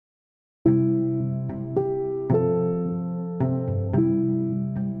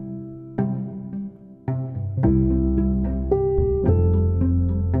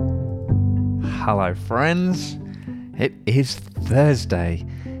Hello, friends. It is Thursday.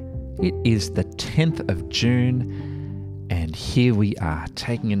 It is the 10th of June, and here we are,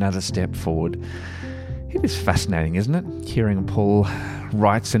 taking another step forward. It is fascinating, isn't it? Hearing Paul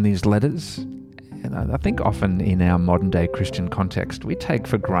writes in these letters. And I think often in our modern-day Christian context, we take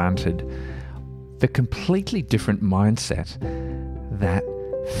for granted the completely different mindset that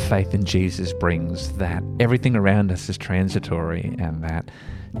faith in Jesus brings, that everything around us is transitory and that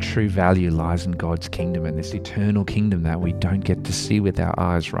true value lies in God's kingdom and this eternal kingdom that we don't get to see with our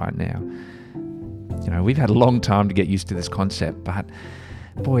eyes right now. You know, we've had a long time to get used to this concept, but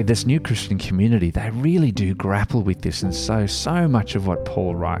boy, this new Christian community, they really do grapple with this. And so much of what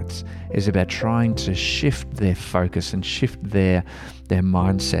Paul writes is about trying to shift their focus and shift their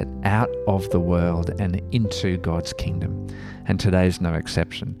mindset out of the world and into God's kingdom. And today's no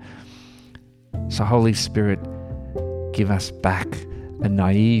exception. So Holy Spirit, give us back a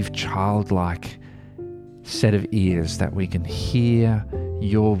naive, childlike set of ears that we can hear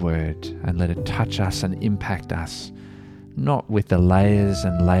your word and let it touch us and impact us, not with the layers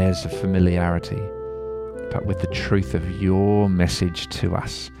and layers of familiarity, but with the truth of your message to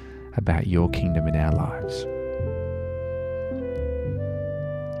us about your kingdom in our lives.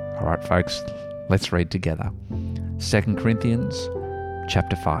 All right, folks, let's read together. 2 Corinthians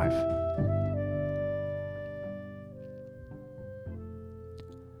chapter 5.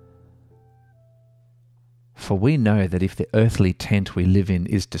 For we know that if the earthly tent we live in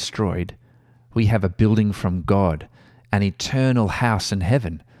is destroyed, we have a building from God, an eternal house in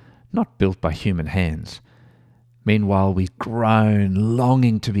heaven, not built by human hands. Meanwhile we groan,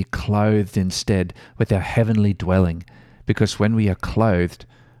 longing to be clothed instead with our heavenly dwelling, because when we are clothed,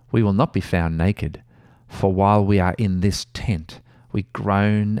 we will not be found naked. For while we are in this tent, we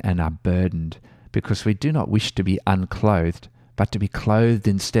groan and are burdened, because we do not wish to be unclothed, but to be clothed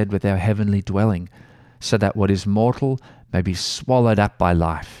instead with our heavenly dwelling, so that what is mortal may be swallowed up by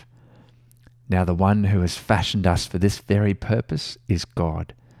life. Now the one who has fashioned us for this very purpose is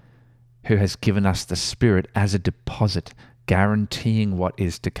God, who has given us the Spirit as a deposit, guaranteeing what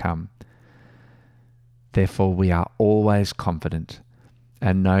is to come. Therefore we are always confident,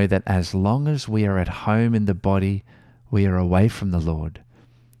 and know that as long as we are at home in the body, we are away from the Lord.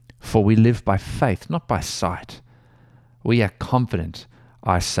 For we live by faith, not by sight. We are confident,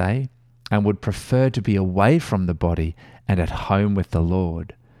 I say, and would prefer to be away from the body and at home with the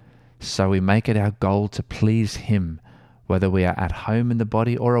Lord. So we make it our goal to please Him, whether we are at home in the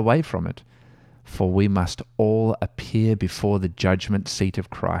body or away from it. For we must all appear before the judgment seat of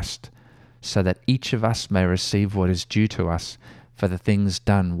Christ, so that each of us may receive what is due to us for the things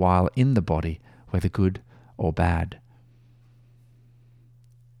done while in the body, whether good or bad.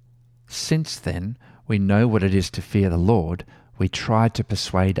 Since then we know what it is to fear the Lord, we try to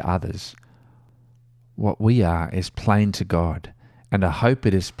persuade others. What we are is plain to God, and I hope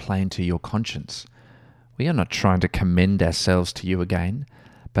it is plain to your conscience. We are not trying to commend ourselves to you again,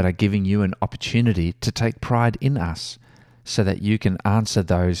 but are giving you an opportunity to take pride in us, so that you can answer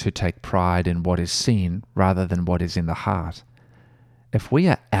those who take pride in what is seen rather than what is in the heart. If we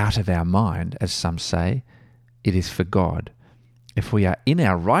are out of our mind, as some say, it is for God. If we are in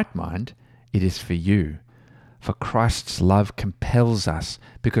our right mind, it is for you. For Christ's love compels us,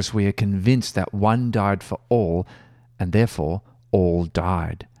 because we are convinced that one died for all, and therefore all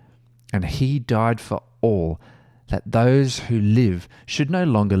died. And He died for all, that those who live should no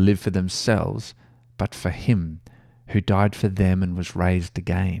longer live for themselves, but for Him who died for them and was raised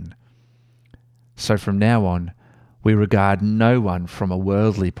again. So from now on, we regard no one from a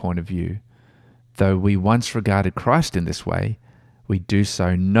worldly point of view. Though we once regarded Christ in this way, we do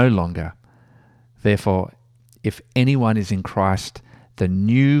so no longer. Therefore, if anyone is in Christ, the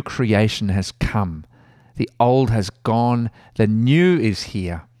new creation has come. The old has gone, the new is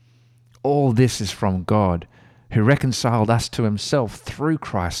here. All this is from God, who reconciled us to Himself through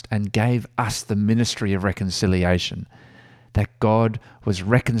Christ and gave us the ministry of reconciliation, that God was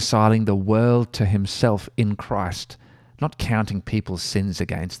reconciling the world to Himself in Christ, not counting people's sins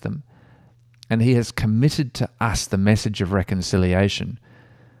against them. And He has committed to us the message of reconciliation.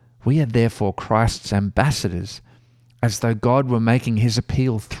 We are therefore Christ's ambassadors, as though God were making His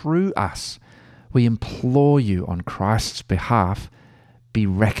appeal through us. We implore you on Christ's behalf, be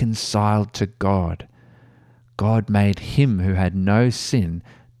reconciled to God. God made Him who had no sin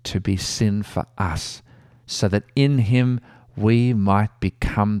to be sin for us, so that in Him we might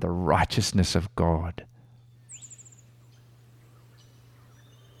become the righteousness of God.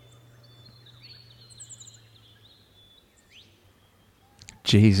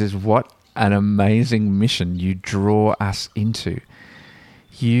 Jesus, what an amazing mission you draw us into.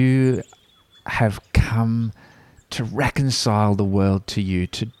 You have come to reconcile the world to you,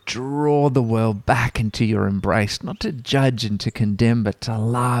 to draw the world back into your embrace, not to judge and to condemn, but to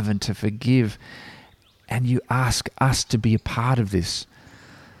love and to forgive. And you ask us to be a part of this.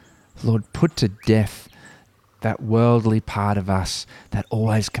 Lord, put to death that worldly part of us that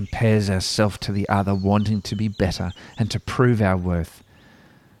always compares ourselves to the other, wanting to be better and to prove our worth,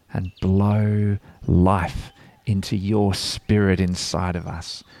 and blow life into your Spirit inside of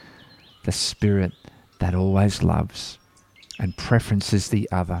us, the Spirit that always loves and preferences the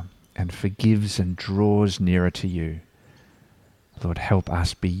other and forgives and draws nearer to you. Lord, help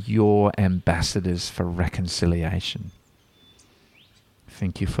us be your ambassadors for reconciliation.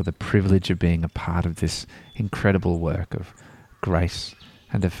 Thank you for the privilege of being a part of this incredible work of grace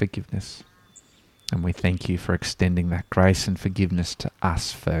and of forgiveness. And we thank you for extending that grace and forgiveness to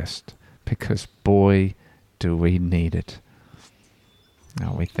us first, because boy, do we need it.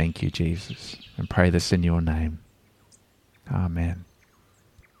 Now we thank you, Jesus, and pray this in your name. Amen.